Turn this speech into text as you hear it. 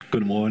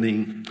Good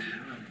morning.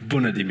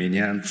 Bună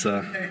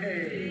dimineața.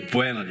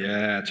 Bueno,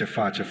 yeah, ce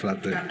face,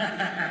 frate?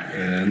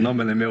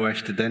 Numele meu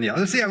este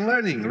Daniel. See, I'm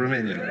learning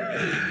Romanian.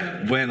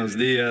 Buenos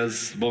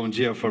dias. Bom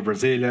dia for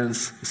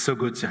Brazilians. It's so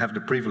good to have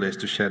the privilege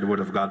to share the Word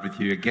of God with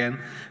you again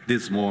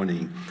this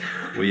morning.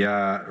 We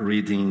are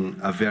reading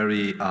a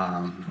very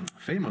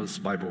famous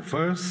Bible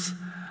verse.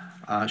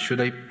 Should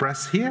I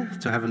press here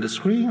to have on the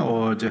screen,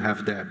 or do you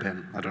have there,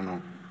 Ben? I don't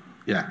know.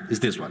 Yeah, it's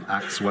this one,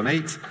 Acts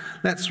 1:8.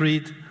 Let's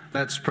read,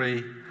 let's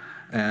pray,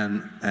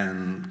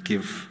 and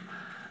give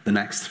the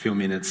next few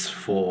minutes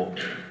for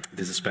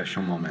this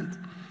special moment.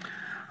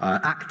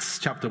 Acts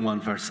chapter 1,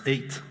 verse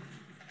 8,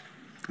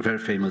 very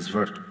famous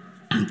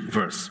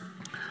verse.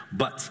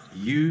 But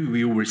you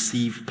will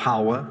receive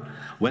power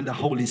when the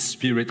Holy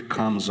Spirit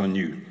comes on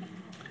you.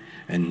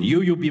 And you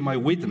will be my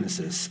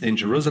witnesses in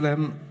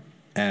Jerusalem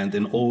and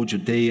in all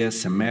Judea,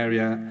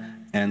 Samaria,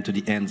 and to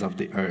the ends of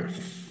the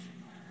earth.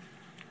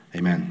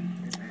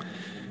 Amen.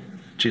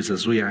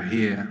 Jesus, we are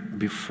here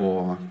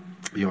before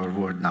your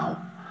word now.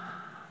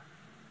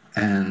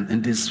 And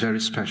in this very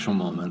special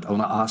moment, I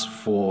want to ask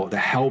for the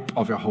help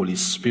of your Holy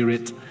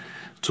Spirit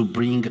to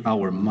bring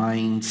our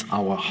minds,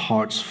 our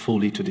hearts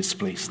fully to this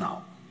place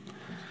now.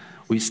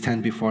 We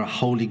stand before a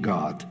holy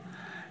God,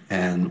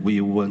 and we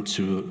want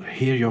to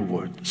hear your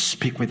word.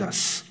 Speak with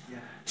us.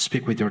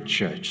 Speak with your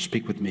church.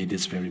 Speak with me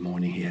this very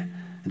morning here.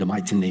 In the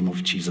mighty name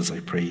of Jesus, I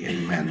pray.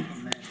 Amen.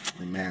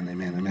 Amen,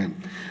 amen,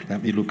 amen.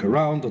 Let me look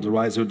around,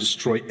 otherwise you'll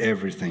destroy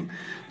everything.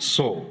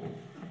 So,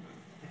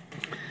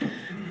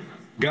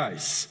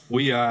 guys,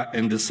 we are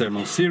in the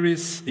sermon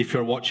series. If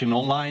you're watching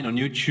online on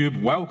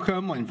YouTube,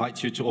 welcome. I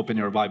invite you to open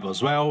your Bible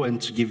as well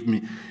and to give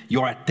me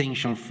your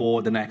attention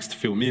for the next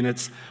few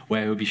minutes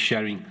where I will be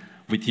sharing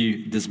with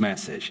you this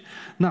message.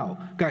 Now,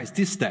 guys,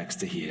 this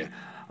text here,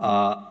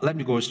 let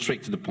me go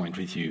straight to the point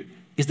with you.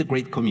 It's the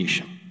Great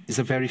Commission. It's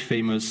a very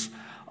famous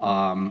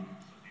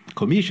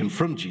commission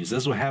from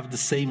Jesus. We have the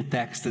same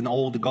text in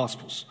all the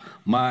Gospels.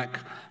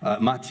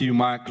 Matthew,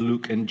 Mark,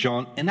 Luke, and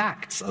John, and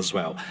Acts as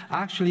well.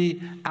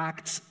 Actually,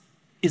 Acts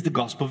is the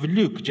Gospel of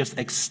Luke, just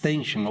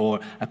extension or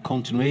a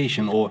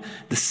continuation or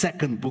the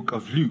second book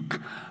of Luke.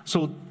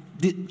 So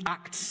the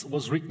Acts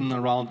was written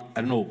around,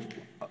 I don't know,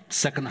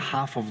 second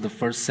half of the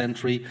first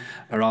century,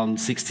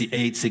 around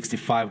 68,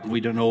 65, we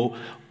don't know.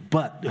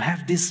 But you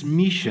have this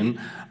mission,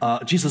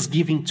 Jesus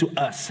giving to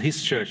us,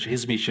 his church,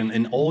 his mission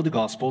in all the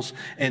Gospels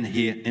and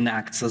here in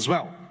Acts as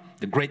well,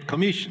 the Great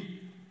Commission.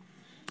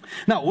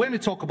 Now, when we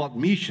talk about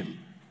mission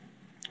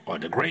or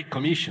the Great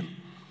Commission,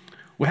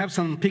 we have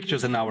some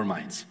pictures in our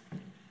minds.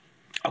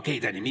 Okay,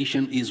 then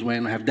mission is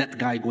when we have that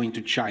guy going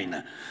to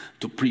China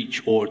to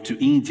preach, or to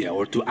India,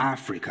 or to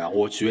Africa,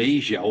 or to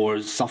Asia,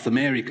 or South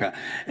America.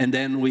 And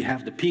then we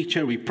have the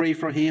picture, we pray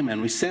for him, and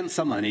we send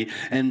some money,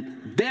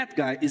 and that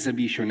guy is a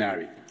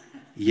missionary.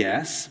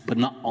 Yes, but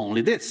not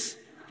only this.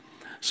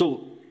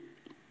 So,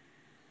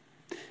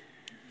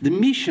 the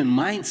mission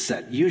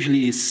mindset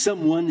usually is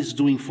someone is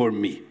doing for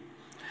me.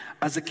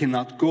 As I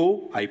cannot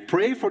go, I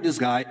pray for this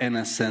guy and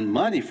I send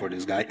money for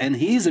this guy, and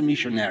he is a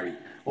missionary,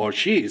 or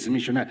she is a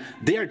missionary.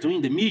 They are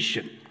doing the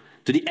mission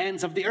to the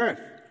ends of the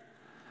earth.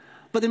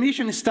 But the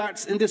mission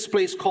starts in this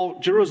place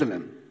called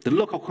Jerusalem, the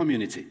local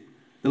community,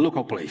 the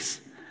local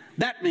place.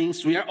 That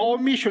means we are all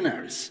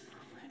missionaries.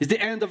 It's the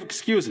end of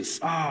excuses.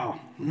 Oh,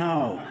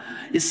 no.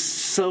 It's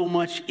so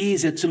much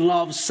easier to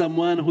love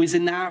someone who is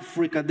in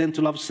Africa than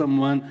to love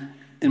someone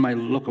in my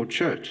local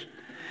church.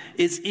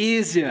 It's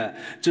easier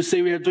to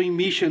say we are doing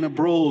mission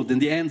abroad in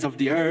the ends of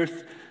the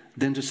earth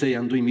than to say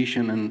I'm doing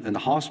mission in the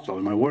hospital,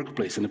 in my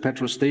workplace, in the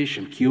petrol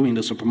station, queuing in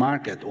the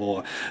supermarket,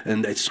 or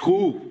at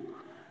school.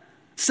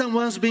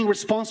 Someone's being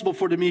responsible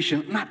for the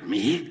mission, not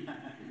me.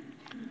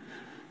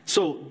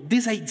 So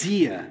this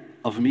idea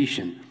of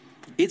mission,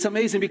 it's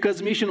amazing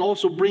because mission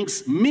also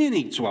brings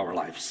meaning to our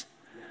lives.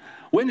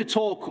 When you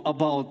talk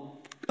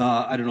about,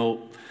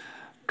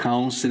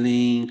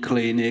 counseling,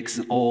 clinics,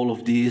 and all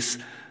of this,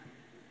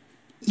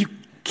 you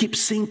keep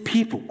seeing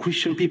people,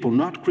 Christian people,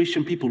 not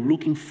Christian people,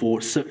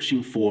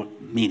 searching for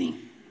meaning,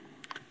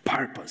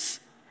 purpose.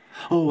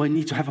 Oh, I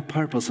need to have a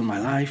purpose in my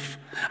life.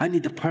 I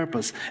need a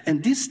purpose.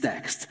 And this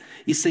text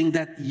is saying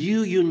that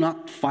you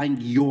not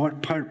find your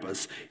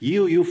purpose.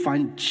 You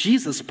find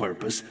Jesus'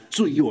 purpose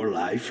to your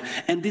life.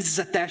 And this is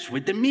attached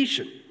with the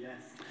mission. Yes.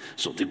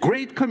 So the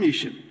Great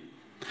Commission.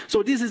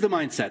 So this is the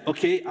mindset.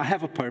 Okay, I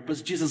have a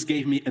purpose. Jesus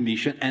gave me a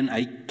mission, and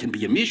I can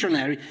be a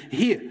missionary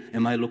here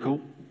in my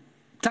local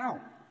town,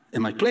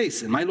 in my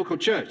place, in my local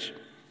church.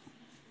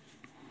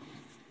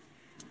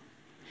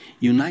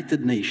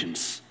 United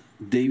Nations,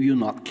 they will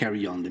not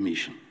carry on the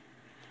mission.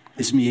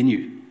 It's me and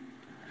you.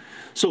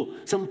 So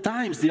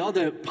sometimes the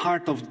other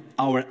part of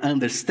our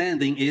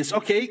understanding is,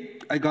 okay,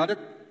 I got it.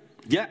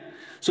 Yeah.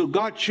 So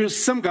God chose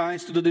some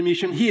guys to do the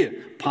mission here.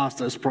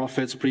 Pastors,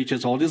 prophets,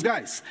 preachers, all these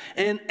guys.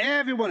 And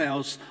everyone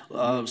else,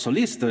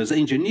 solicitors,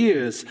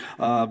 engineers,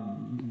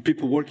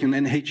 people working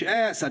in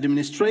NHS,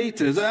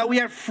 administrators, we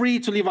are free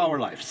to live our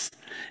lives.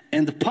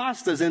 And the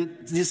pastors and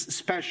this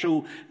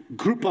special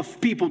group of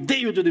people,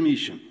 they will do the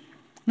mission.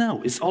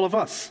 No, it's all of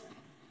us.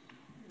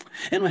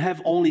 And we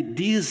have only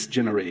this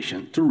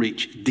generation to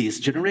reach this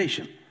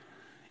generation.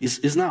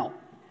 Is now.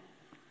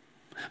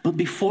 But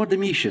before the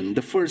mission,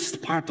 the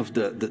first part of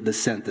the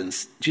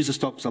sentence, Jesus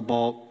talks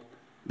about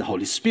the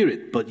Holy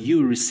Spirit. But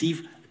you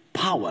receive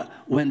power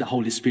when the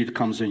Holy Spirit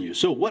comes on you.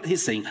 So what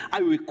he's saying,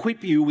 I will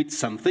equip you with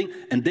something,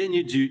 and then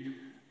you do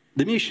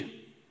the mission.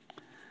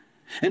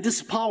 And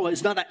this power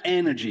is not an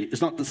energy,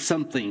 it's not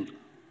something,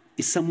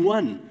 it's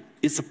someone,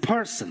 it's a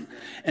person.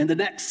 And the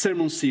next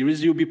sermon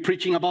series, you'll be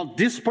preaching about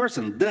this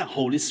person, the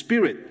Holy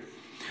Spirit.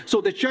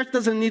 So the church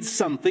doesn't need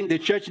something, the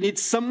church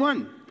needs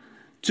someone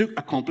to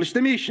accomplish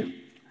the mission.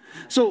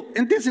 So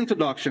in this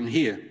introduction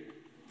here,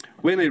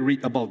 when I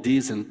read about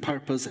this and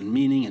purpose and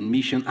meaning and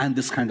mission, I'm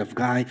this kind of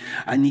guy.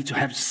 I need to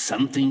have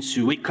something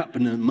to wake up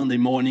on a Monday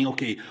morning.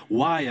 Okay,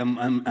 why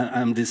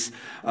I'm this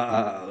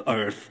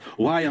earth?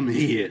 Why I'm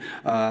here?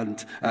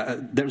 And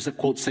there's a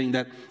quote saying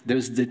that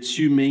there's the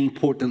two main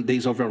important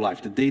days of your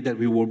life: the day that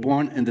we were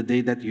born and the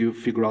day that you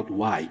figure out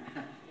why.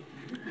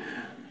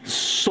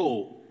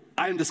 So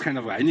I'm this kind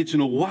of guy. I need to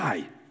know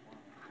why.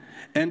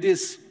 And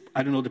this,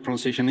 I don't know the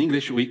pronunciation in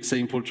English, we say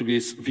in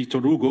Portuguese, Victor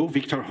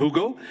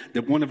Hugo,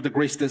 one of the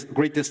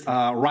greatest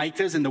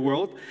writers in the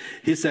world.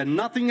 He said,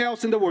 nothing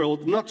else in the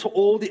world, not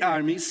all the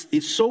armies,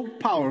 is so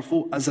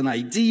powerful as an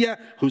idea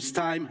whose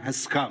time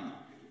has come.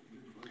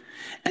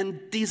 And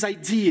this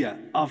idea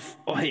of,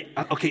 I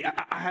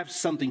have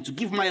something to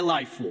give my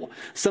life for,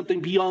 something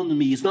beyond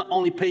me. It's not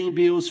only paying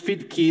bills,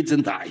 feed kids,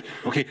 and die.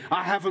 Okay,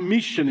 I have a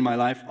mission in my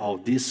life.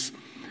 This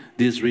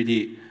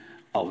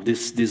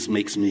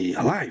makes me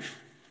alive.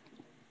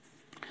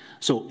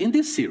 So in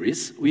this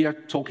series, we are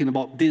talking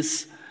about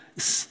this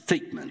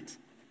statement,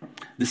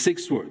 the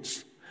 6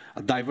 words: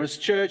 a diverse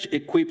church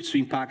equipped to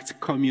impact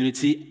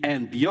community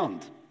and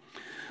beyond.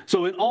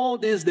 So in all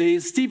these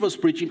days, Steve was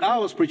preaching, I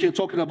was preaching,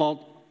 talking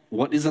about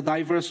what is a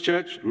diverse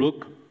church.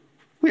 Look,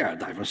 we are a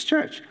diverse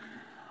church.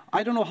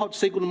 I don't know how to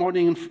say good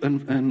morning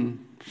in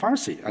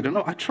Farsi. I don't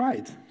know, I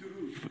tried.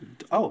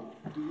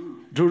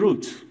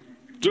 Durut.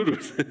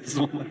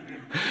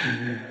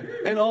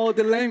 And all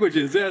the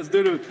languages, yes,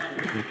 Durut.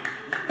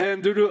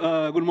 And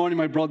good morning,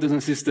 my brothers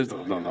and sisters.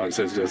 Oh, no, it's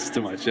just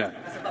too much, yeah.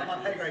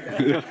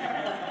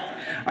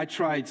 I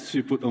tried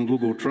to put on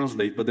Google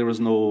Translate, but there was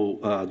no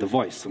the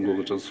voice on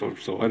Google Translate,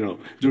 so I don't know,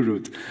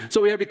 Durut.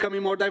 So we are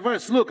becoming more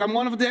diverse. Look, I'm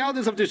one of the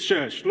elders of this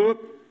church.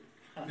 Look.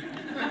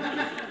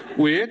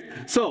 Weird.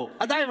 So,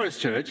 a diverse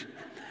church.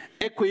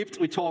 Equipped,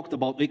 we talked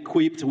about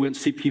equipped. We want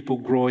to see people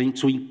growing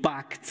to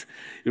impact.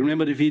 You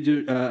remember the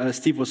video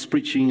Steve was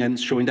preaching and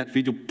showing that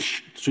video,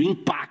 to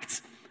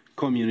impact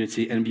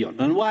community and beyond.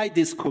 And why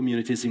this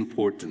community is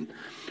important.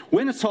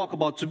 When we talk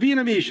about to be in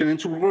a mission and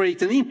to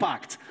create an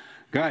impact,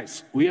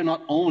 guys, we are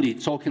not only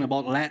talking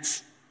about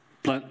let's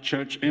plant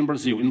church in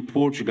Brazil, in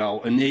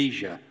Portugal, in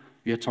Asia.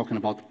 We are talking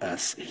about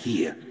us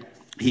here,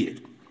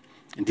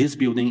 in this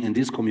building, in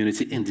this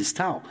community, in this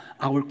town,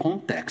 our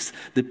context,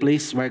 the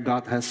place where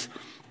God has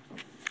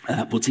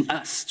putting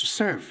us to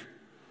serve.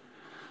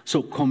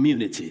 So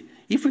community.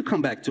 If we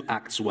come back to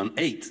Acts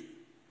 1:8,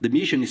 the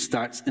mission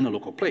starts in a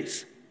local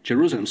place,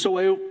 Jerusalem. So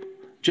I'll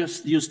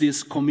just use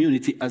this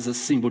community as a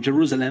symbol,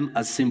 Jerusalem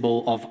as a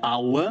symbol of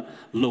our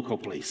local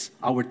place,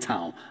 our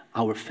town,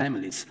 our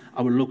families,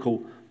 our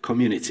local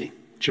community,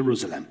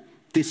 Jerusalem.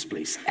 This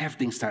place,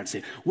 everything starts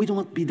here. We don't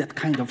want to be that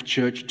kind of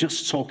church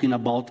just talking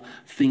about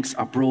things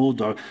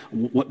abroad or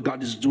what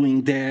God is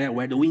doing there,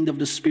 where the wind of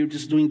the Spirit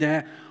is doing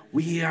there.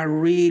 We are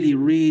really,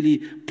 really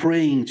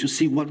praying to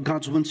see what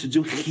God wants to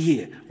do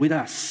here with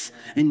us,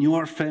 in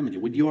your family,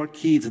 with your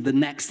kids, the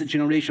next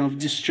generation of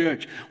this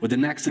church, with the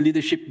next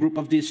leadership group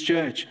of this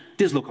church,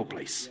 this local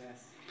place.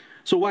 Yes.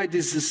 So why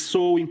this is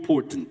so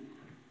important?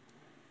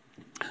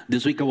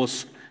 This week I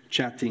was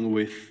chatting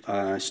with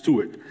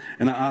Stuart,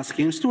 and I asked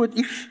him, Stuart,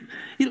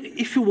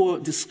 if you were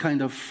this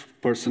kind of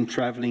person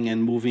traveling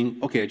and moving,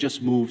 okay, I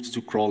just moved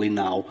to Crawley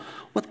now,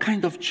 what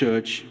kind of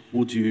church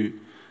would you,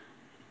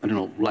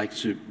 like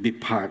to be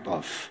part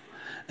of?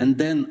 And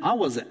then I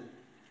was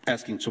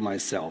asking to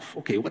myself,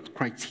 okay, what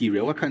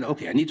criteria,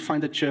 I need to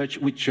find a church,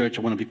 which church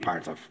I want to be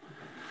part of.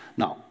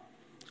 Now,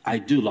 I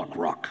do like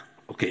rock,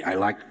 okay, I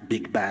like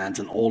big bands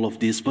and all of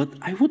this, but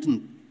I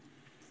wouldn't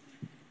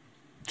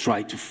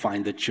try to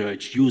find a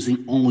church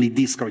using only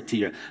this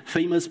criteria,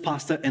 famous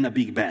pastor and a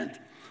big band.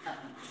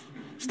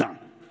 It's done.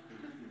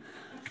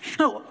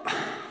 No.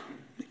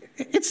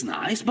 It's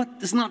nice, but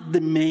it's not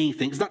the main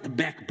thing. It's not the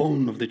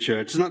backbone of the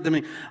church. It's not the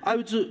main. I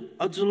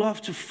would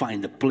love to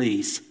find a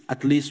place,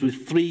 at least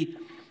with three,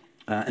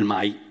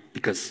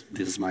 because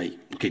this is my,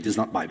 okay, this is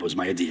not Bible, it's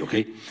my idea,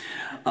 okay?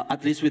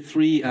 At least with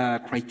three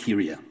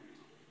criteria.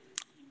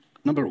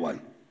 Number one,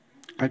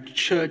 a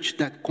church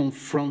that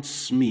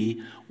confronts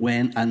me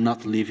when I'm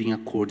not living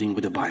according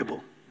with the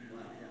Bible.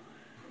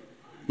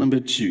 Number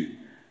two,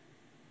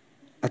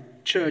 a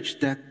church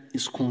that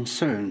is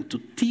concerned to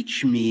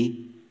teach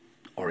me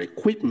or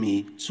equip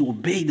me to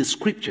obey the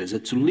scriptures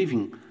and to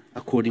living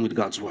according with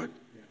God's word.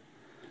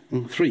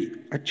 And three,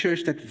 a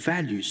church that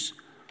values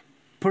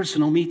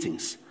personal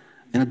meetings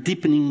and a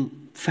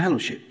deepening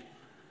fellowship,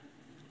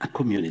 a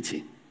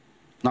community.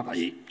 Not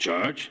a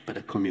church, but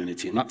a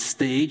community. Not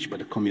stage,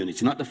 but a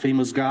community. Not the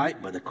famous guy,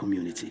 but a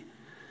community.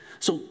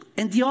 So,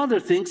 and the other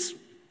things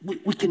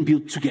we can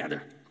build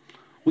together.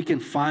 We can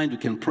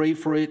pray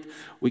for it,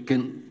 we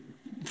can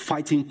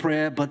fight in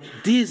prayer, but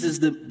this is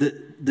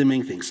the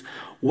main things.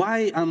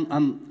 Why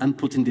I'm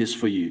putting this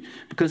for you?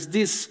 Because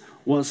this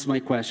was my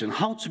question.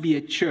 How to be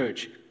a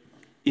church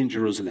in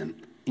Jerusalem,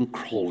 in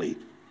Crawley?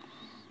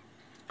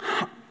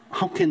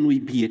 How can we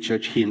be a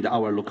church here in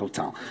our local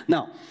town?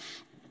 Now,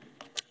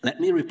 let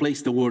me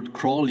replace the word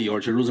Crawley or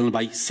Jerusalem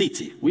by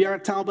city. We are a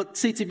town, but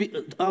city,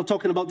 I'm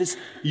talking about this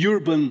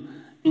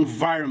urban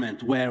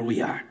environment where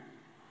we are.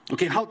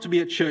 Okay, how to be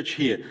a church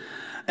here?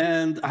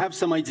 And I have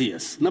some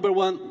ideas. Number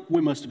one,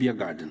 we must be a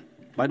garden.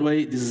 By the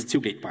way, this is a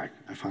tailgate park.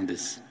 I found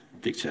this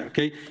picture,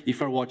 okay? If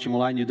you're watching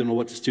online, you don't know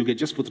what is tailgate,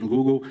 just put it on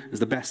Google. It's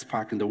the best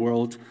park in the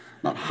world,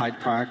 not Hyde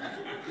Park.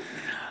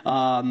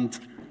 And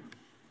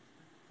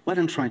what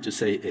I'm trying to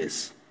say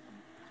is,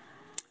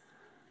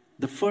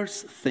 the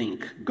first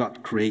thing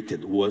God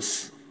created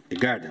was a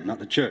garden,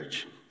 not a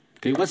church.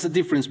 Okay, what's the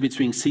difference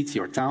between city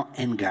or town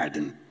and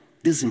garden?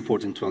 This is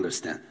important to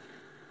understand.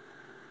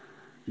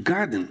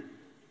 Garden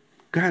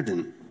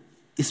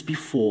is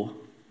before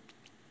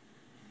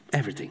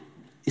everything.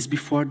 It's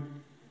before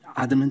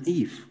Adam and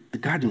Eve. The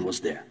garden was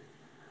there.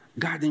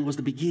 Garden was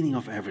the beginning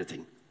of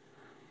everything.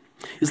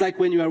 It's like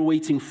when you are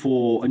waiting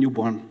for a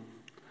newborn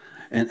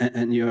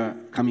and you're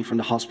coming from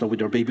the hospital with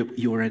your baby,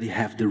 you already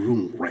have the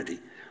room ready.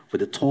 With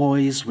the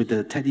toys, with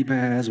the teddy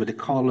bears, with the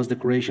colors,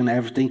 decoration,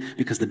 everything,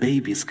 because the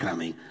baby is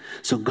coming.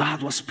 So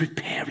God was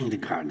preparing the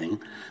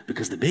garden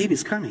because the baby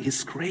is coming,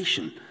 his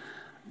creation,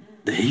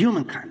 the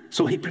humankind.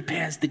 So he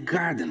prepares the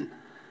garden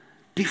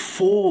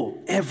before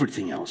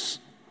everything else.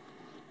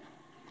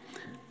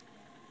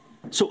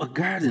 So a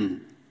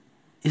garden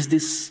is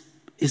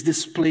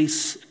this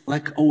place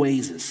like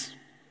oasis.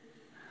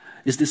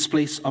 Is this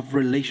place of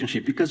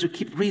relationship. Because you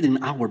keep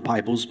reading our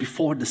Bibles,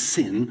 before the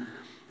sin,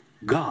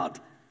 God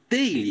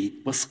daily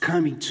was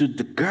coming to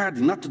the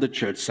garden, not to the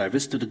church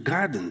service, to the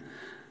garden,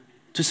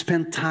 to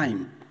spend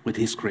time with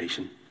his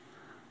creation,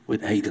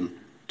 with Adam,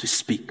 to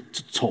speak,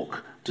 to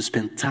talk, to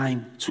spend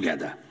time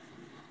together.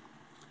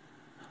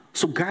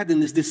 So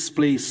garden is this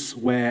place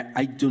where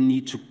I don't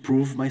need to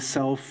prove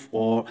myself,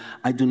 or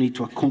I don't need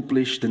to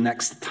accomplish the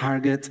next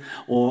target,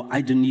 or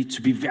I don't need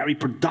to be very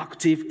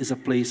productive.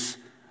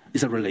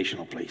 Is a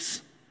relational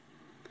place.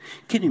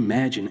 Can you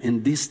imagine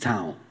in this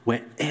town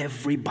where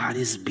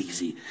everybody's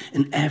busy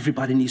and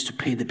everybody needs to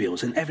pay the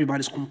bills and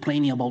everybody's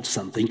complaining about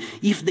something,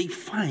 if they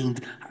find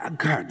a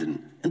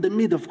garden in the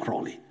middle of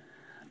Crawley,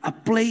 a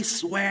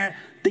place where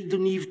they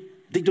don't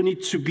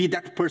need to be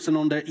that person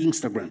on their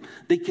Instagram.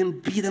 They can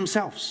be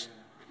themselves.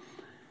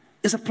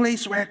 It's a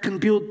place where I can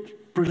build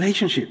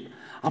relationship.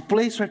 A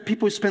place where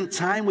people spend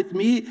time with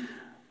me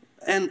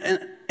and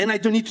I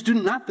don't need to do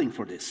nothing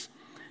for this.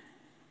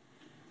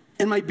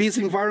 In my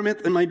busy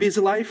environment, in my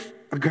busy life,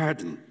 a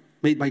garden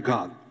made by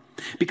God.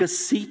 Because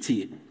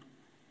city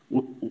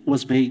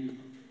was made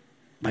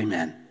by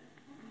man.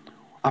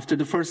 After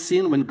the first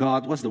sin, when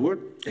God, what's the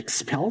word?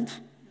 Expelled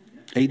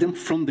Adam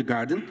from the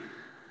garden.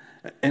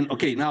 And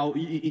okay, now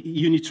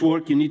you need to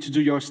work, you need to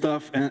do your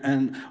stuff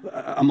and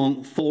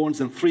among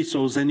thorns and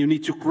thistles, and you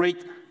need to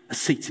create a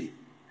city.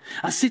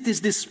 A city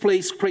is this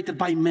place created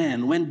by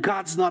man when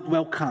God's not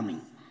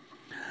welcoming.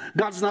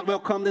 God's not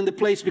welcomed in the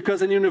place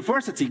because in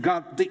university,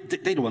 God,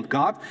 they don't want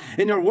God.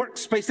 In your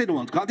workspace, they don't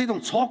want God. They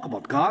don't talk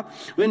about God.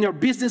 In your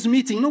business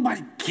meeting,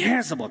 nobody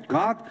cares about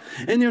God.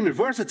 In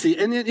university,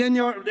 in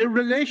your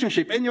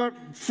relationship, in your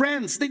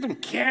friends, they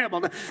don't care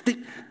about that.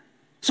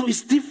 So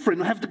it's different.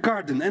 We have the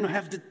garden and we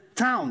have the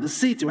town, the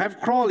city. We have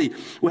Crawley.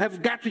 We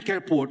have Gatwick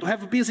Airport. We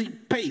have a busy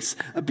pace,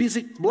 a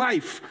busy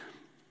life.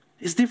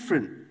 It's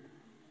different.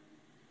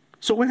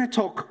 So when I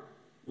talk,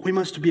 we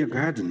must be a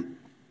garden,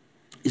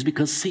 it's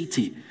because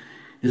city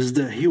is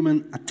the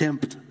human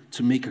attempt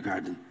to make a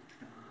garden.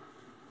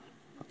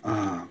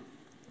 And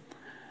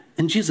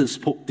Jesus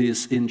spoke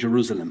this in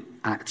Jerusalem,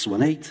 Acts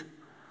 1:8.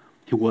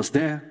 He was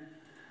there.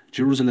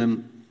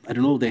 Jerusalem, I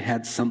don't know, they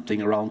had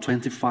something around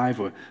 25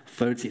 or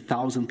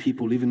 30,000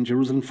 people living in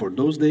Jerusalem. For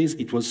those days,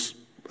 it was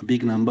a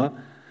big number.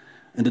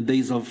 In the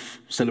days of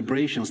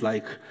celebrations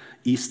like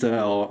Easter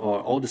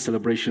or all the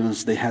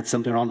celebrations, they had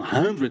something around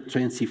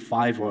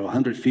 125 or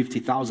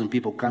 150,000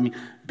 people coming,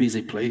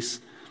 busy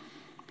place.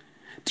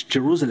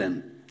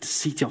 Jerusalem, the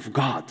city of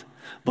God,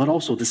 but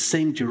also the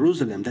same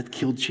Jerusalem that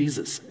killed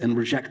Jesus and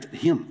rejected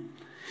him.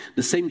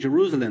 The same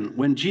Jerusalem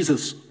when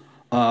Jesus,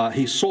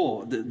 he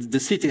saw the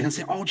city and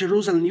said, "Oh,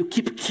 Jerusalem, you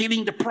keep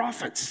killing the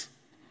prophets."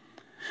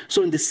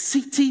 So in the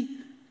city,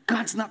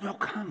 God's not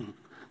welcoming.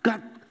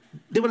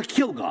 They want to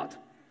kill God.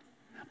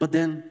 But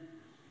then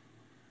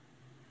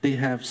they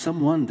have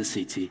someone in the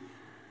city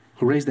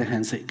who raised their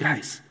hand and say,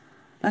 "Guys,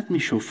 let me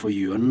show for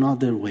you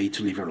another way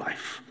to live your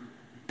life.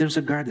 There's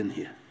a garden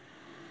here.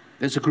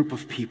 There's a group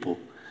of people.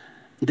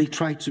 They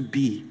try to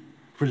be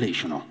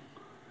relational.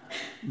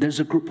 There's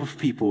a group of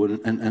people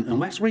in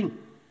West Ring,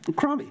 in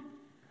Crawley.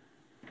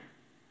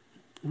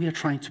 We are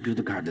trying to build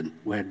a garden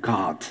where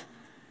God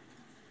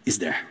is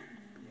there.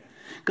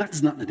 God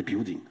is not in the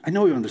building. I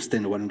know you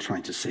understand what I'm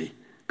trying to say.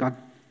 God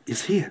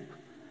is here.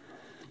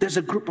 There's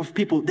a group of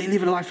people, they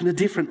live a life in a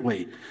different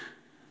way.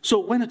 So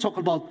when I talk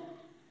about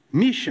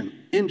mission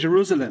in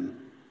Jerusalem,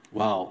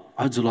 wow,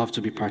 I'd love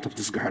to be part of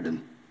this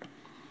garden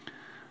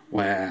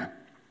where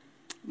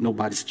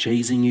nobody's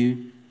chasing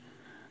you,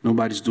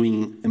 nobody's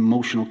doing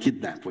emotional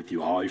kidnap with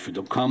you. Oh, if you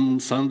don't come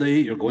Sunday,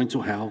 you're going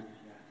to hell.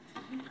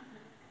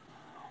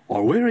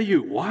 Or where are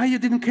you? Why you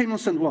didn't come on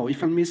Sunday? Well,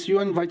 if I miss you,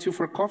 I invite you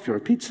for a coffee or a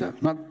pizza,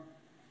 not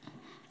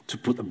to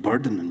put a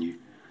burden on you.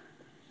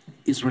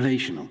 It's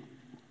relational.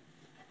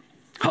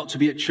 How to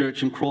be a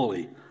church in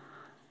Crawley?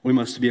 We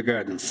must be a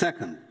garden.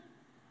 Second?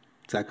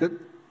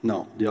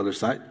 No, the other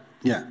side?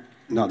 Yeah,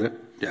 another,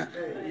 yeah.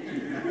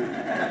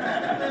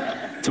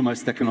 Too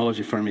much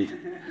technology for me.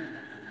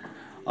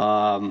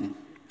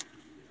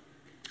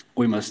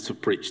 We must to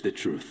preach the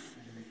truth.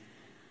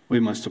 We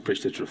must to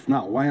preach the truth.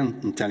 Now, why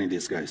I'm telling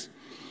this, guys?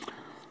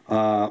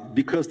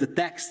 Because the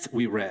text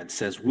we read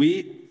says,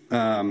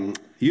 you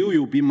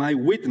will be my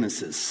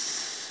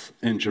witnesses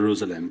in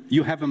Jerusalem.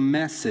 You have a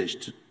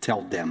message to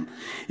tell them.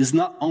 It's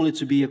not only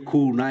to be a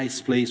cool, nice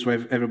place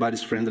where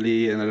everybody's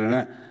friendly,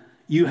 and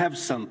you have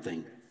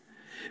something.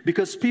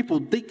 Because people,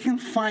 they can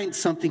find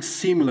something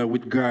similar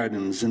with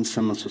gardens and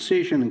some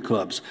association and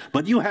clubs,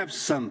 but you have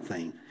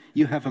something.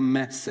 You have a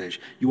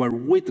message. You are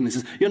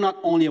witnesses. You're not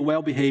only a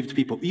well-behaved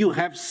people. You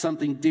have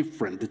something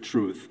different, the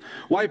truth.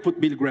 Why I put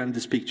Billy Graham in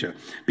this picture?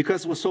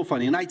 Because it was so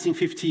funny. In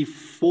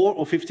 1954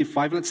 or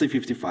 55, let's say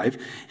 55,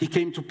 he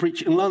came to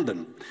preach in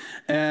London.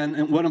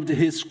 And one of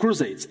his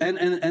crusades.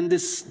 And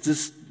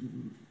this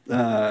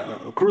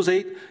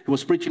crusade, he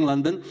was preaching in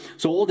London.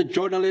 So all the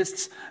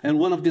journalists and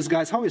one of these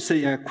guys, how you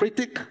say,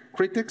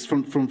 critics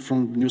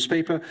from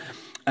newspaper.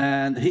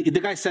 And the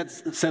guy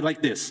said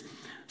like this.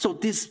 So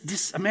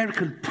this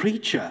American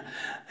preacher,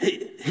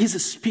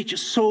 his speech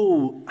is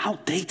so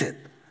outdated.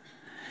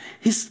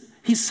 He's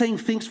saying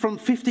things from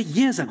 50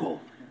 years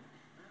ago.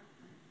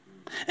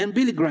 And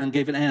Billy Graham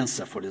gave an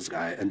answer for this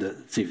guy and the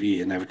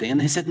TV and everything.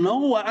 And he said,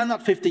 no, I'm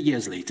not 50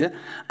 years later.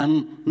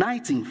 I'm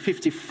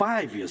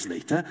 1955 years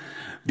later,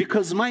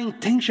 because my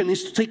intention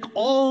is to take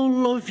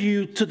all of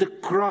you to the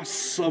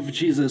cross of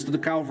Jesus, to the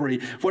Calvary,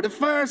 for the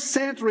first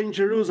century in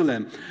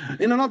Jerusalem.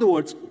 In other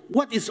words,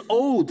 what is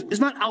old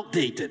is not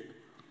outdated.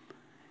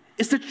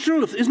 It's the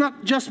truth. It's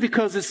not just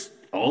because it's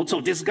old. So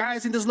these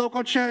guys in this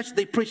local church,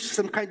 they preach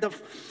some kind of,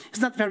 it's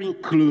not very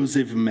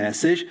inclusive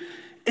message.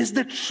 It's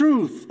the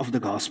truth of the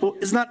gospel.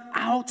 It's not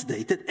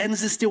outdated, and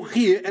it's still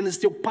here, and it's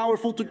still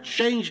powerful to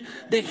change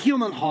the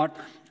human heart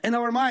and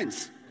our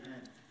minds.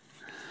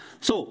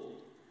 So,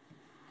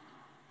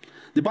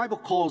 the Bible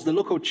calls the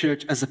local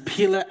church as a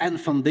pillar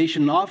and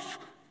foundation of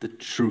the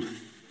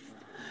truth.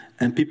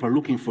 And people are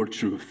looking for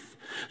truth.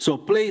 So a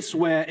place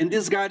where, in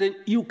this garden,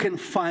 you can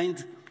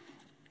find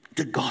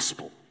the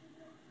gospel.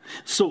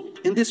 So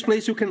in this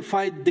place you can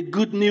find the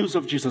good news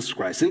of Jesus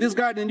Christ. In this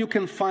garden you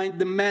can find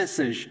the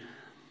message.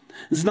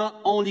 It's not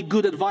only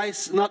good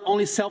advice, not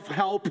only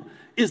self-help,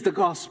 it's the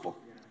gospel.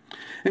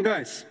 And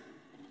guys,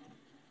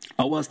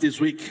 I was this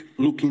week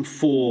looking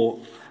for,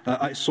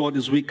 I saw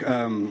this week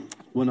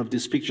one of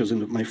these pictures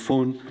in my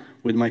phone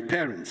with my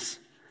parents.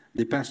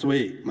 They passed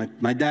away.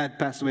 My dad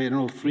passed away, I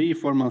don't know,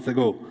 3-4 months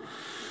ago.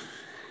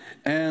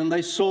 And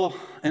I saw,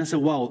 and I said,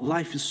 wow,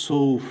 life is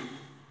so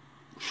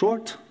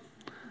short,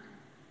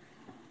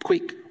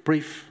 quick,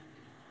 brief.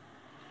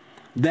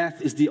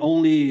 Death is the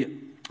only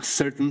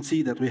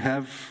certainty that we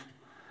have.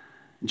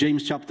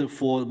 James chapter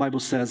 4, the Bible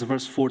says,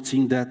 verse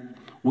 14, that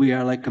we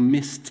are like a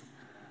mist.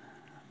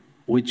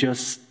 We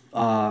just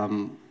are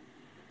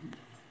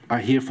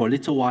here for a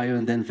little while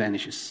and then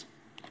vanishes.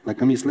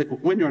 Like a mist. Like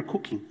when you are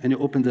cooking and you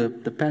open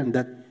the pan,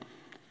 that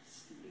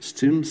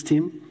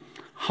steam,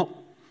 how?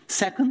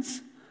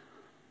 Seconds,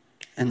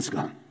 and it's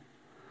gone.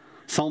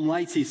 Psalm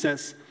 90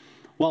 says,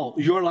 well,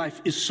 your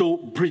life is so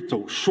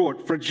brittle,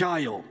 short,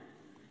 fragile.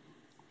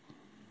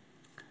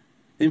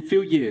 In a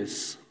few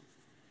years,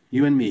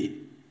 you and me,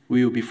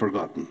 we will be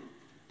forgotten.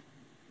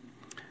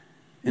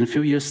 In a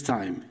few years'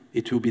 time,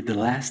 it will be the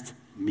last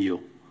meal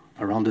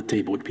around the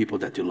table with people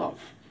that you love.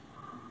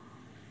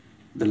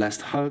 The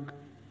last hug,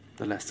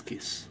 the last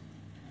kiss.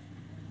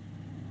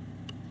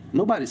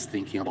 Nobody's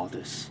thinking about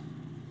this.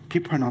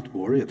 People are not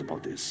worried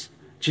about this.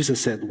 Jesus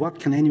said, what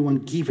can anyone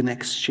give in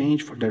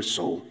exchange for their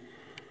soul?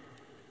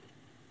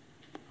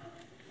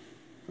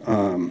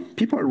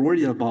 People are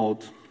worried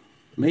about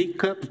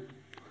makeup,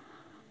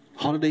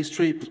 holiday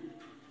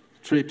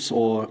trips,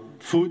 or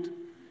food.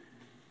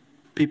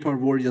 People are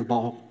worried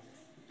about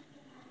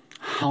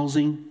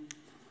housing,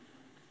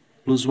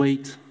 lose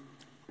weight,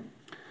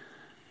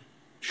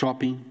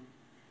 shopping,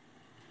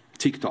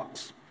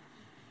 TikToks.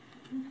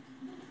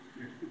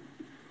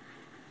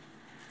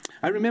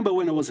 I remember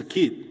when I was a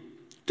kid,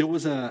 there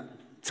was a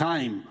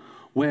time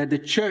where the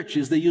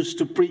churches, they used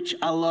to preach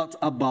a lot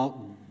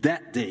about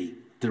that day,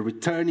 the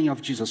returning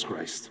of Jesus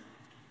Christ.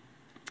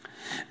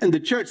 And the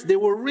church, they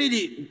were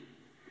really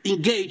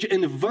engaged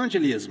in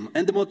evangelism.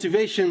 And the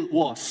motivation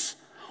was,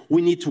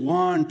 We need to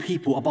warn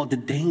people about the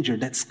danger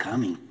that's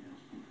coming.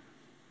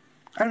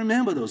 I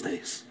remember those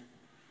days.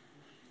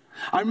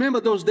 I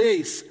remember those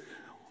days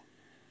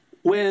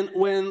when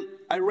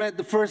I read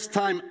the first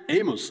time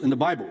Amos in the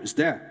Bible is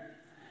there.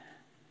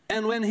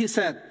 And when he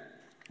said,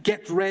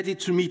 get ready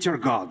to meet your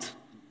God.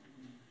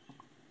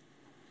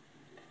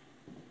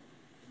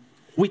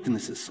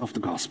 Witnesses of the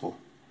gospel.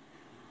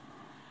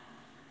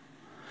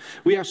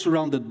 We are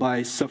surrounded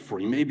by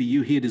suffering. Maybe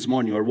you here this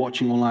morning or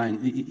watching online,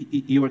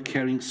 you are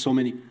carrying so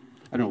many,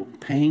 I don't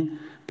know,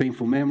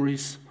 painful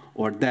memories,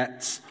 or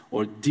debts,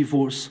 or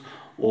divorce,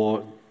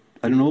 or,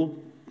 I don't know,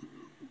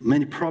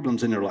 many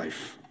problems in your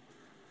life.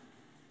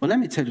 But let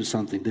me tell you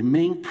something. The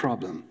main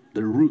problem,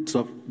 the root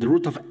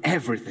of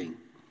everything,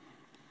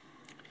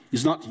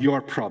 is not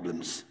your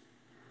problems.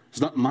 It's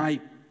not my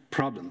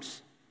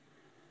problems.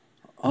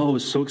 Oh,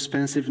 it's so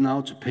expensive now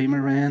to pay my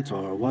rent,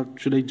 or what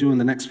should I do in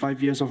the next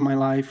 5 years of my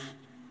life?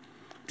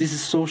 This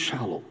is so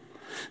shallow.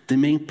 The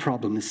main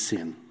problem is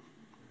sin.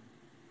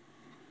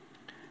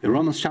 In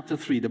Romans chapter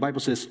 3, the Bible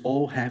says,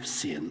 all have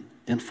sinned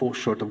and fall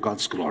short of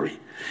God's glory.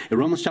 In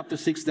Romans chapter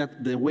 6,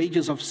 that the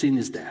wages of sin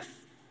is death.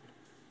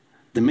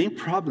 The main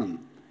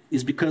problem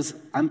is because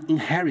I'm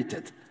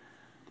inherited.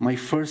 My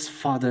first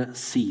father's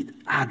seed,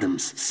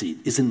 Adam's seed,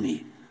 is in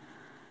me.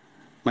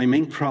 My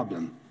main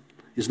problem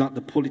is not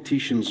the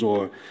politicians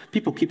or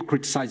people keep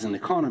criticizing the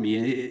economy,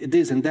 it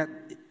is and that.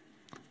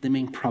 The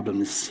main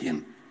problem is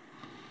sin.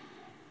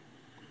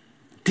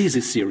 This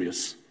is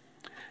serious.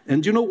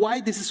 And do you know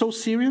why this is so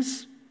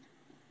serious?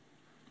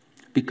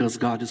 Because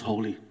God is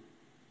holy.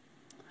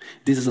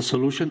 This is a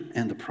solution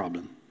and a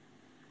problem.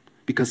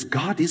 Because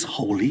God is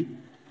holy,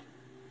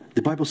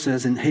 the Bible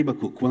says in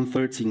Habakkuk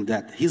 1:13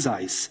 that his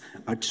eyes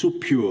are too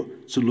pure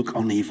to look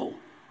on evil.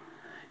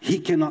 He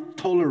cannot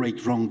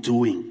tolerate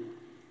wrongdoing.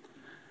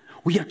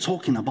 We are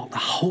talking about a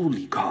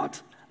holy God,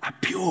 a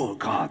pure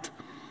God.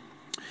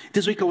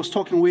 This week I was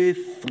talking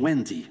with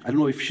Wendy. I don't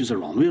know if she's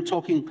around. We were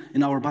talking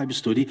in our Bible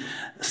study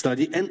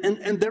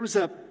and there is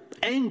an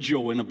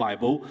angel in the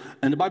Bible,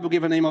 and the Bible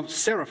gave a name of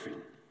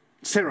Seraphim.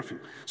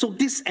 So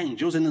these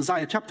angels in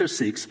Isaiah chapter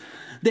 6,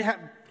 they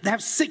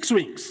have 6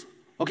 wings.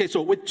 Okay,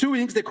 so with 2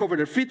 wings they cover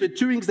their feet, with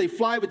 2 wings they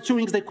fly, with 2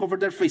 wings they cover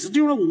their faces.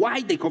 Do you know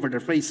why they cover their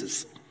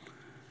faces?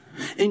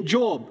 In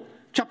Job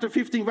chapter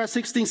 15 verse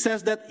 16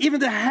 says that even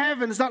the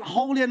heaven is not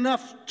holy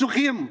enough to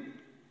him.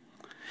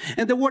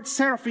 And the word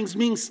seraphims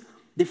means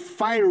the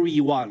fiery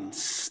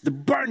ones, the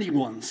burning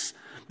ones,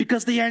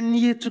 because they are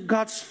near to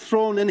God's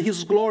throne and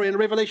his glory. And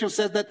Revelation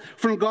says that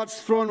from God's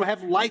throne we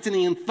have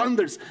lightning and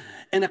thunders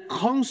and a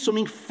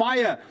consuming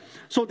fire.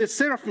 So the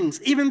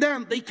seraphims, even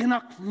them, they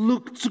cannot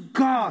look to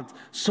God.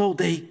 So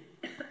they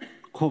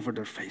cover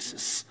their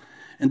faces.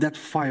 And that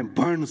fire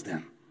burns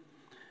them.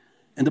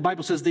 And the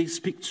Bible says they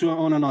speak to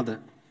one another.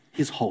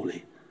 He's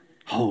holy,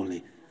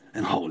 holy,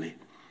 and holy.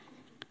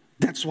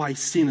 That's why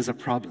sin is a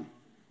problem.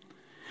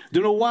 Do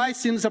you know why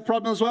sin is a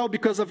problem as well?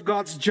 Because of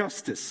God's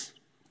justice.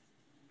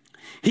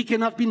 He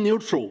cannot be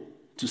neutral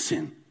to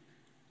sin.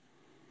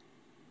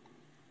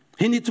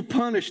 He needs to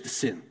punish the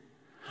sin.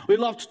 We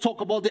love to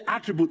talk about the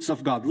attributes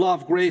of God,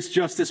 love, grace,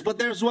 justice, but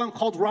there's one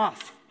called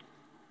wrath.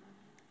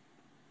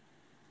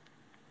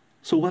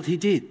 So what he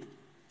did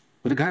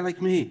with a guy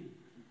like me,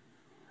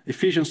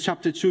 Ephesians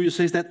chapter 2, it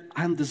says that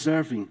I'm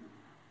deserving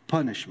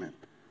punishment.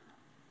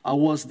 I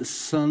was the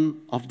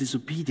son of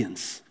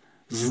disobedience,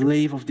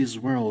 slave of this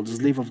world,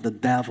 slave of the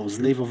devil,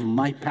 slave of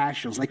my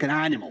passions, like an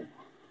animal.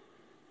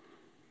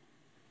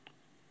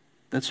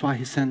 That's why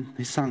he sent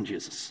his son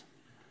Jesus.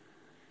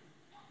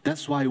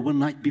 That's why one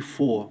night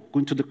before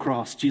going to the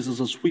cross,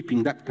 Jesus was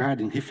weeping that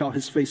garden. He fell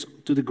his face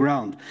to the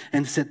ground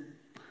and said,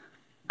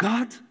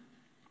 God,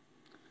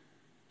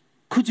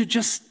 could you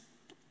just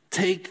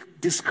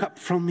take this cup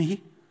from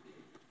me?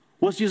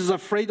 Was Jesus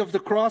afraid of the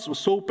cross? Was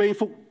so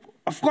painful?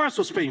 Of course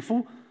it was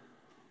painful.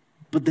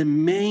 But the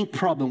main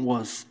problem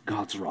was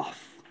God's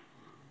wrath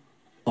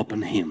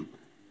upon him.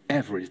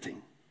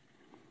 Everything.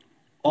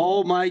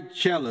 All my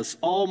jealous,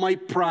 all my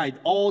pride,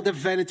 all the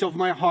vanity of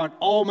my heart,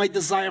 all my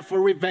desire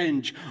for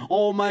revenge,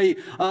 all my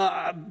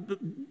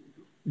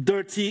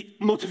dirty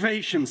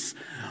motivations,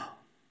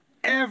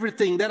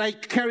 everything that I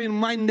carry in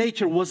my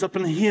nature was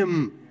upon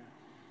him.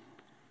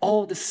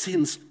 All the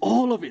sins,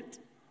 all of it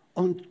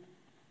on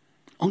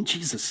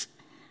Jesus.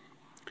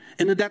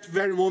 And at that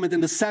very moment, in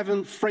the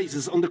 7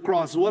 phrases on the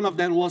cross, one of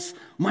them was,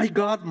 my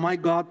God,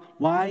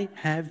 why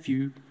have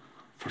you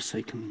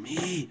forsaken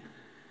me?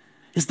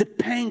 It's the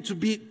pain to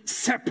be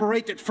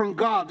separated from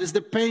God. It's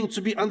the pain to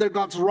be under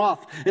God's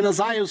wrath. And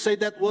Isaiah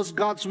said that was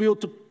God's will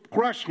to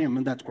crush him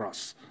on that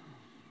cross.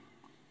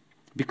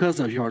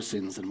 Because of your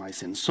sins and my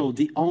sins. So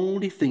the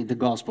only thing the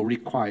gospel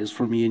requires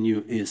from me and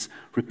you is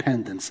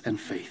repentance and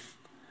faith.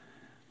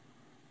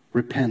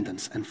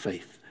 Repentance and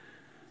faith.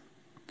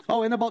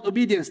 Oh, and about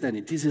obedience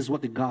then, this is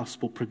what the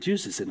gospel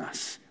produces in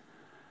us.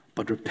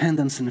 But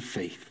repentance and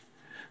faith.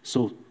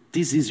 So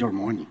this is your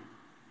morning.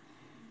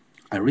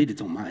 I really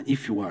don't mind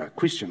if you are a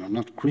Christian or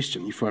not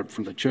Christian, if you are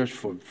from the church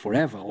for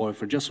forever, or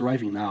if you're just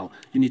arriving now,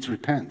 you need to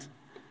repent.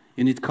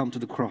 You need to come to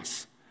the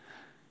cross.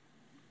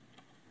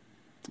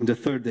 And the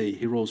third day,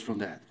 he rose from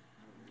that.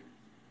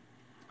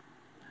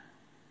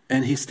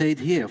 And he stayed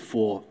here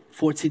for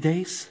 40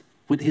 days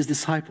with his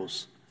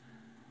disciples.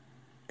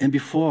 And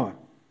before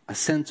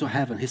ascend to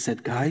heaven, he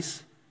said,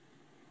 guys,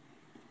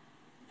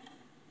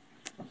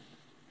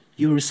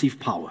 you receive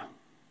power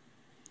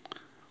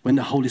when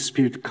the Holy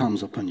Spirit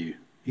comes upon you.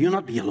 You'll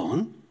not be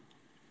alone,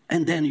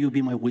 and then you'll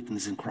be my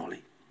witness in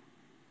Crawley.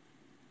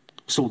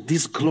 So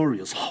this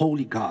glorious,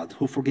 holy God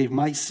who forgave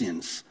my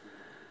sins,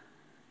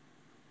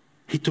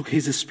 he took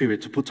his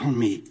Spirit to put on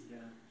me,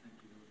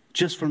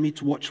 just for me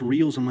to watch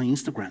reels on my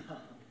Instagram,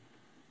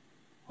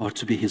 or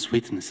to be his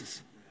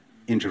witnesses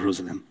in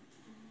Jerusalem,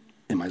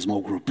 in my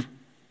small group,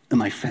 in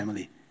my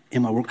family,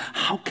 in my work.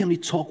 How can we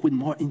talk with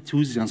more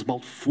enthusiasm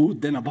about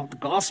food than about the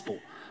gospel?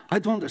 I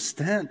don't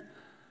understand.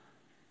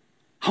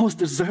 I was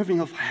deserving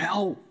of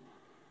hell.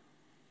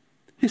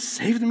 He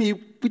saved me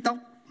without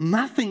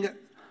nothing.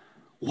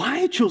 Why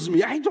he chose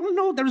me? I don't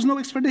know. There is no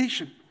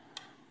explanation.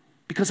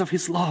 Because of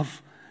his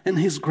love and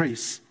his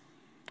grace,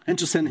 and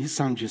to send his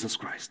son, Jesus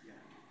Christ.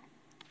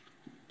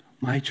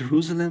 My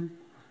Jerusalem,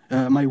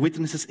 my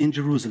witnesses in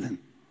Jerusalem,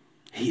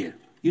 here.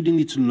 You didn't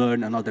need to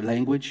learn another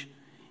language.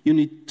 You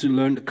need to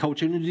learn the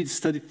culture. You need to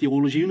study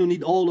theology. You don't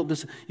need all of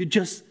this. You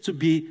just to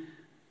be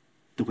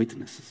the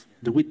witnesses,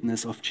 the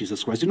witness of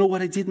Jesus Christ. You know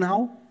what I did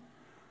now?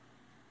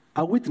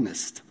 I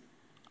witnessed.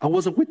 I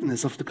was a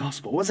witness of the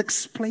gospel. I was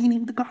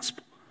explaining the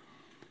gospel.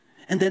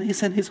 And then he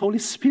sent his Holy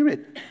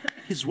Spirit.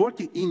 He's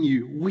working in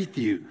you, with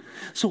you.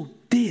 So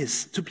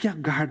this, to be a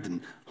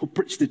garden who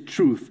preach the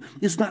truth,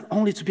 is not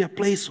only to be a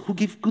place who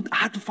give good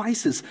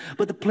advices,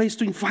 but a place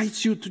to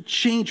invite you to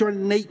change your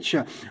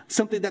nature.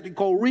 Something that we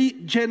call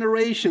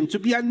regeneration, to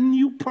be a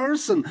new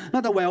person,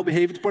 not a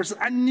well-behaved person,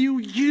 a new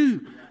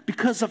you,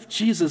 because of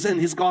Jesus and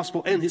his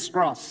gospel and his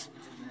cross.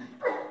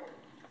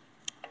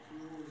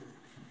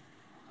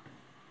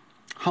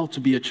 How to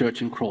be a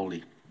church in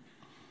Crawley?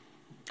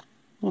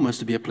 Well,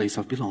 must be a place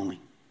of belonging.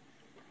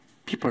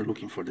 People are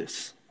looking for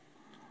this.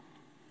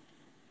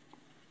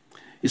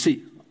 You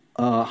see,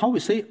 how we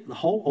say the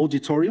whole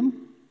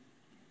auditorium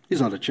is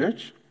not a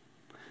church.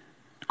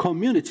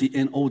 Community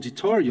and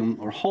auditorium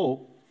or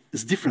hall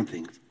is different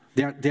things.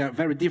 They are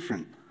very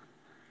different.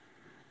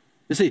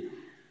 You see,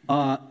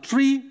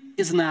 tree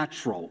is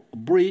natural. A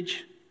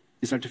bridge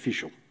is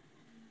artificial.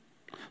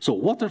 So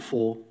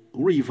waterfall,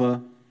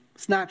 river,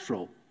 is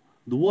natural.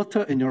 The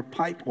water in your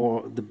pipe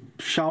or the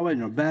shower in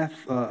your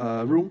bath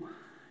room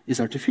is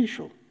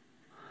artificial.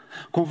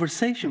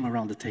 Conversation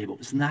around the table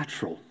is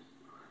natural.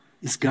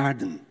 It's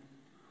garden.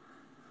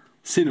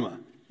 Cinema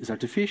is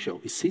artificial.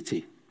 It's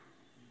city.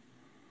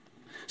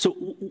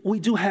 So we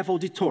do have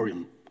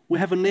auditorium. We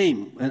have a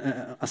name,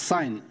 a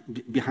sign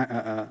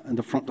behind in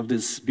the front of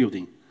this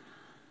building.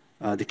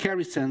 The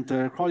Carey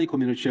Center, Crawley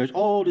Community Church,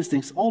 all these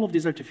things, all of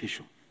these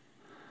artificial.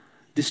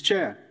 This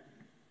chair,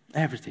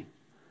 everything.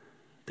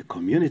 The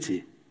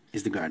community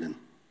is the garden.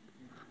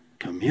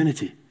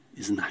 Community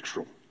is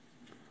natural.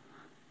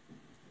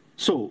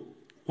 So,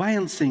 why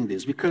I'm saying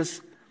this?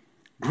 Because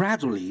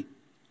gradually,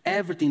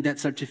 everything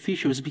that's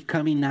artificial is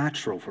becoming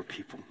natural for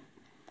people.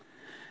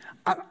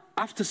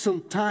 After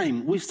some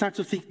time, we start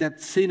to think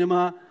that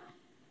cinema,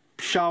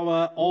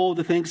 shower, all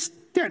the things,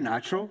 they're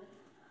natural.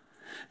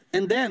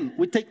 And then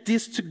we take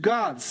this to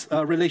God's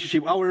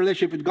relationship, our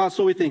relationship with God.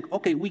 So we think,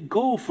 okay, we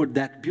go for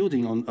that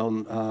building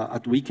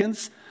at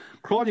weekends,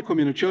 Crawley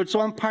Community Church, so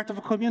I'm part of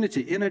a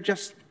community, and I'm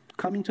just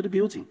coming to the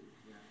building.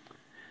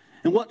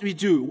 And what we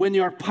do, when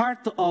you are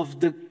part of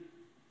the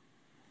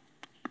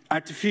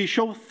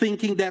artificial,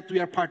 thinking that we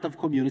are part of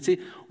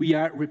community, we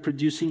are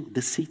reproducing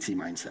the city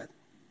mindset.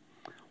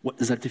 What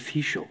is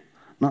artificial,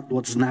 not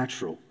what's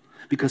natural,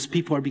 because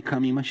people are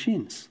becoming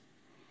machines.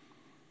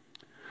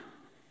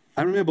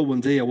 I remember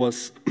one day I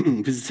was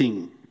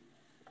visiting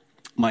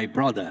my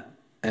brother,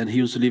 and he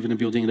used to live in a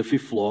building in the 5th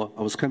floor.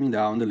 I was coming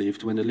down the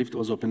lift. When the lift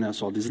was open, I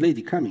saw this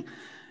lady coming.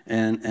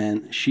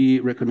 And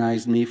she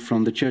recognized me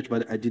from the church,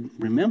 but I didn't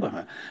remember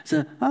her. I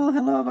said, oh,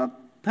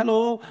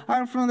 hello,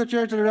 I'm from the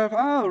church.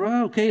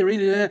 Oh, okay,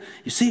 really?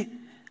 You see, it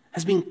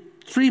has been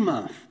 3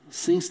 months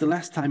since the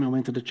last time I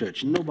went to the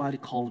church. Nobody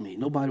called me.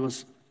 Nobody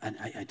was, and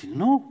I didn't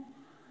know.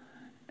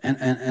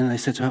 And I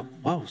said to her,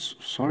 wow,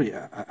 sorry,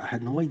 I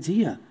had no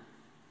idea.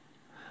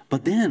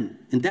 But then,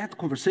 in that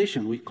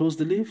conversation, we closed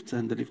the lift,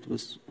 and the lift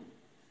was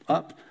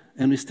up,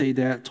 and we stayed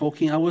there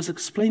talking. I was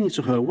explaining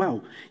to her,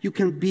 well, you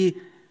can be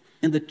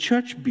in the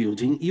church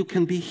building, you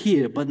can be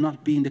here, but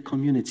not be in the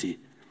community.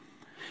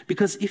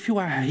 Because if you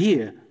are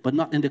here, but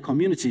not in the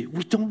community,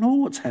 we don't know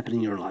what's happening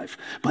in your life.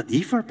 But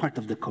if you're part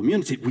of the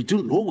community, we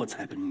do know what's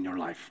happening in your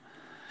life.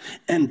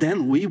 And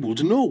then we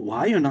would know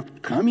why you're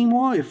not coming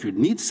more, if you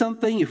need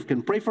something, if you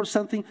can pray for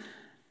something.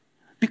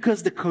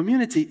 Because the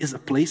community is a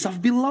place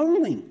of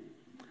belonging.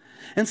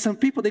 And some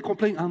people, they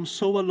complain, I'm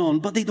so alone,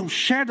 but they don't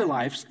share their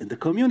lives in the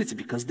community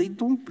because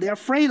they're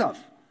afraid of.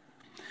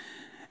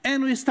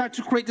 And we start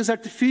to create this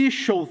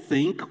artificial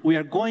thing. We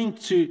are going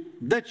to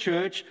the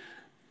church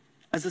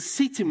as a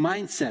city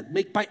mindset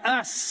made by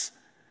us.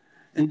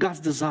 And God's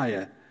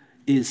desire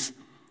is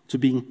to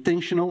be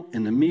intentional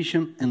in the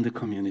mission and the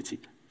community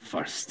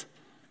first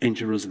in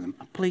Jerusalem,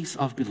 a place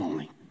of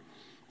belonging.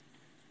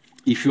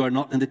 If you are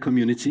not in the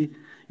community,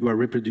 you are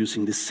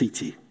reproducing the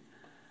city.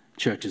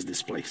 Church is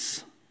this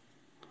place.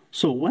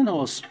 So when I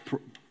was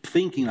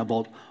thinking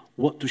about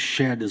what to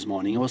share this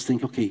morning, I was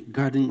thinking, okay,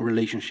 guarding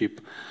relationship,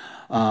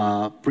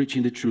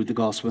 preaching the truth, the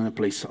gospel, in a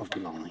place of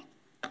belonging.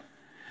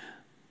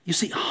 You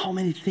see how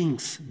many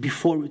things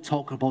before we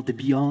talk about the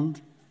beyond,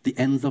 the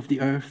ends of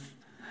the earth,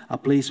 a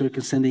place where you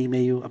can send an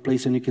email, a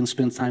place where you can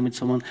spend time with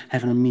someone,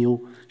 having a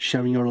meal,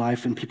 sharing your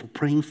life, and people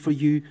praying for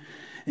you,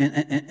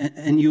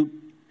 and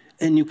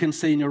you can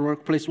say in your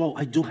workplace, well,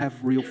 I do have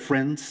real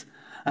friends.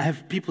 I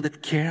have people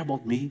that care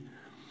about me.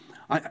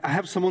 I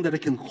have someone that I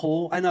can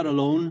call. I'm not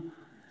alone.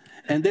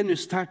 And then you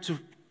start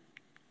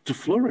to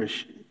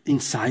flourish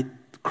inside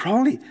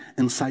Crawley,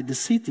 inside the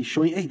city,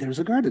 showing, hey, there's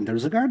a garden,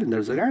 there's a garden,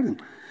 there's a garden.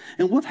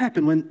 And what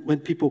happened when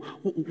people,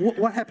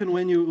 what happened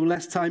when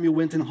last time you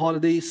went on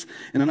holidays,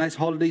 in a nice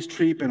holidays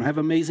trip and have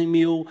an amazing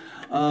meal,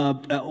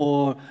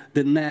 or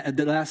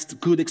the last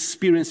good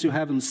experience you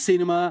have in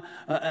cinema,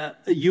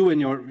 you and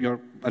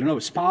your I don't know,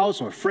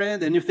 spouse or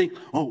friend, and you think,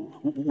 oh,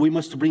 we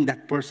must bring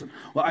that person.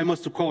 Well, I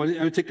must call,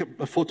 I take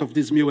a photo of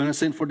this meal and I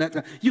send for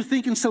that. You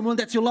think in someone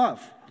that you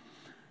love.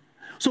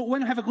 So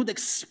when you have a good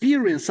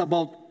experience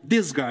about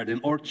this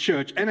garden or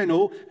church, and I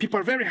know people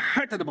are very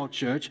hurt about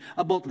church,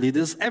 about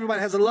leaders,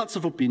 everybody has lots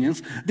of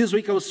opinions. This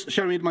week I was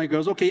sharing with my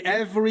girls, okay,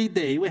 every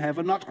day we have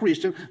a not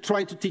Christian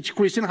trying to teach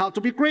Christians how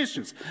to be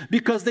Christians,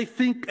 because they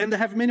think and they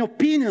have many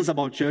opinions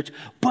about church.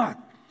 But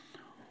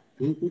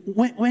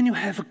when you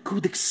have a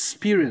good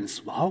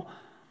experience, well,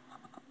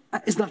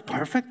 it's not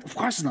perfect. Of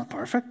course it's not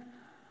perfect,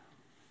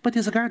 but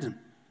it's a garden.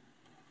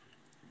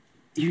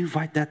 You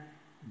invite that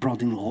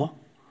brother-in-law,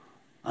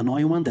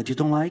 annoying one that you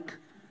don't like,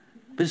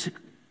 but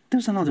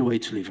there's another way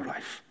to live your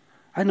life.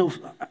 I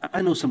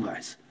know some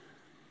guys.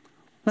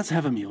 Let's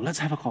have a meal. Let's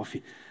have a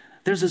coffee.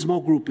 There's a small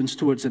group in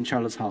Stuart's and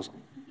Charlotte's house.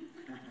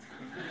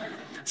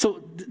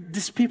 So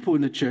these people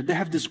in the church, they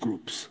have these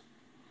groups.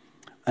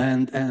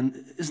 And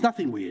it's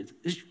nothing weird.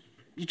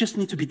 You just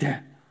need to be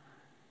there.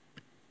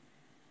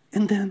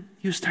 And then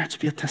you start to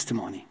be a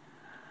testimony,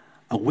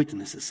 a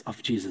witnesses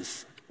of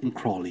Jesus in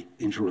Crawley,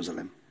 in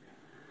Jerusalem.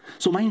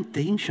 So my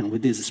intention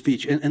with this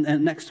speech,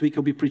 and next week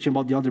I'll be preaching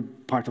about the other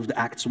part of the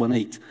Acts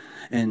 1:8,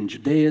 and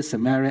Judea,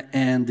 Samaria,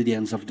 and the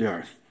ends of the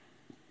earth.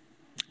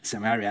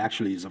 Samaria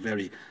actually is a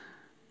very,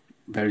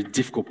 very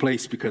difficult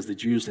place because the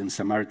Jews and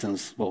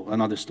Samaritans, well,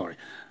 another story.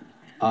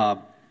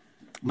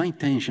 My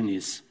intention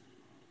is,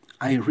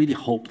 I really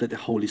hope that the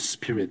Holy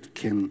Spirit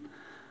can,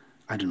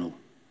 I don't know,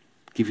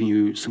 giving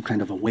you some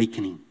kind of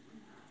awakening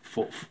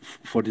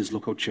for this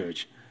local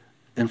church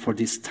and for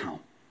this town.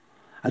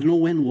 I don't know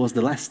when was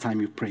the last time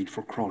you prayed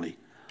for Crawley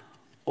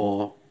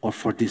or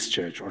for this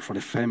church or for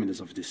the families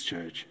of this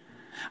church.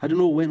 I don't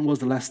know when was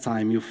the last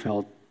time you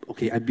felt,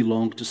 okay, I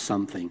belong to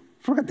something.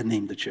 Forget the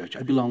name of the church.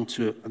 I belong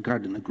to a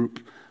garden, a group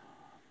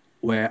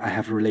where I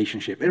have a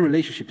relationship. And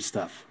relationship is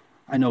tough.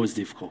 I know it's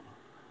difficult.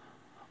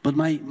 But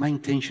my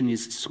intention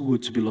is it's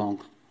good to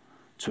belong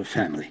to a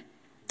family.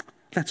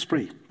 Let's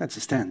pray.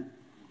 Let's stand.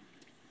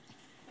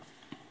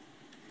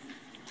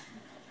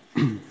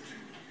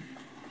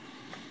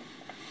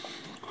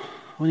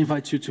 I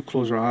invite you to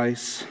close your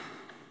eyes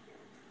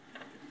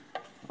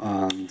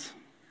and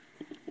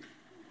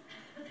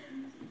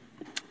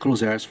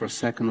close your eyes for a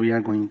second.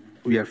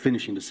 We are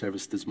finishing the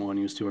service this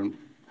morning. We're still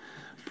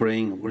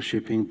praying,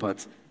 worshiping,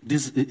 but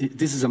this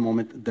is a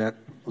moment that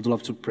I'd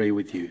love to pray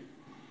with you.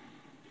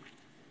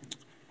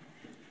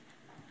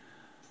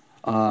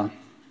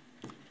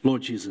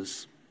 Lord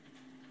Jesus,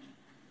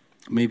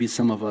 maybe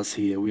some of us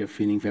here, we are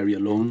feeling very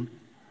alone.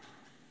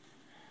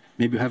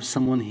 Maybe you have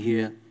someone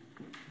here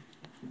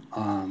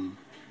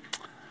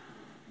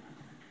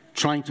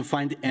trying to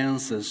find the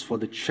answers for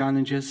the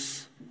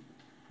challenges.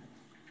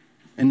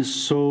 And it's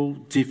so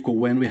difficult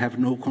when we have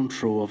no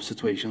control of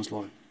situations,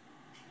 Lord.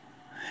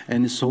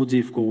 And it's so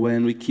difficult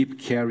when we keep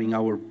carrying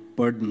our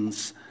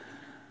burdens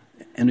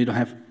and we don't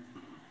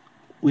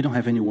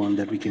have anyone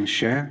that we can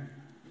share.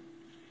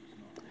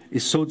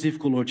 It's so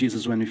difficult, Lord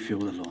Jesus, when we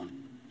feel alone.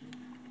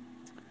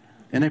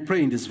 And I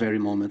pray in this very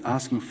moment,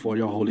 asking for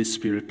your Holy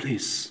Spirit,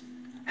 please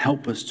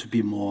help us to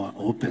be more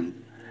open.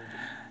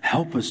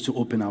 Help us to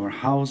open our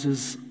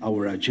houses,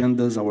 our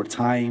agendas, our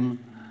time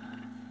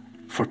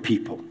for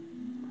people.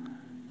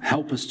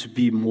 Help us to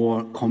be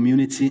more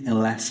community and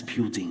less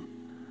building.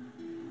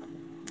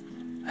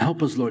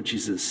 Help us, Lord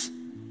Jesus,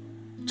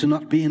 to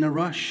not be in a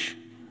rush,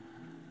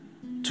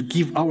 to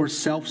give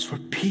ourselves for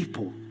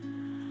people.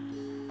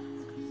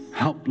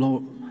 Help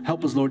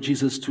us, Lord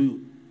Jesus, to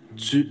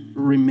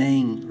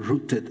remain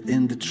rooted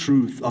in the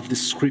truth of the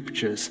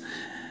scriptures.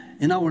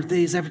 In our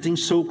days,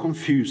 everything's so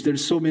confused.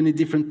 There's so many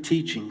different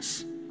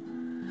teachings.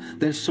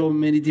 There's so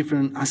many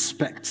different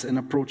aspects and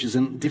approaches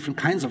and different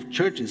kinds of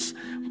churches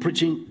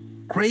preaching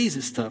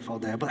crazy stuff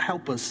out there. But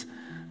help us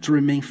to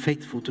remain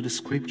faithful to the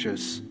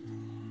scriptures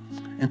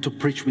and to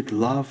preach with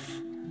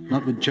love,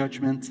 not with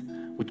judgment,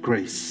 with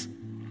grace.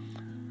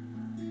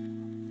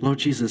 Lord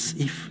Jesus,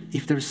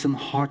 if there's some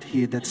heart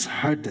here that's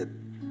hurted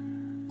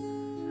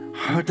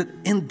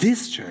in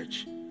this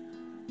church,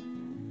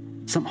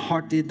 some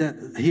heart here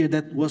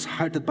that was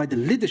hurted by the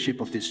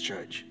leadership of this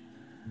church,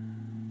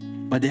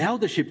 by the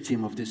eldership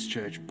team of this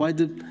church, by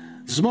the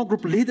small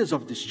group leaders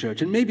of this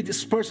church, and maybe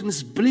this person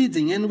is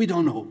bleeding and we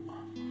don't know.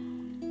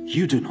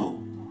 You do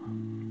know.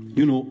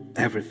 You know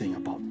everything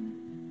about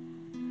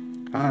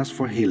it. I ask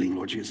for healing,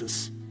 Lord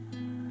Jesus.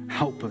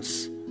 Help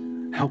us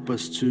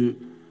to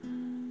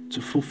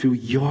fulfill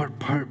your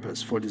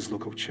purpose for this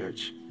local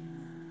church.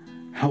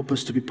 Help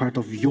us to be part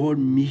of your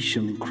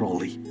mission in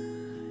Crawley,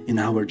 in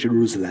our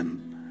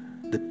Jerusalem,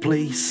 the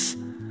place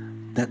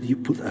that you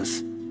put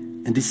us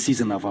in this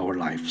season of our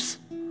lives.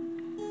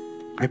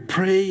 I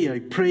pray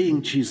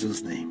in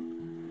Jesus' name.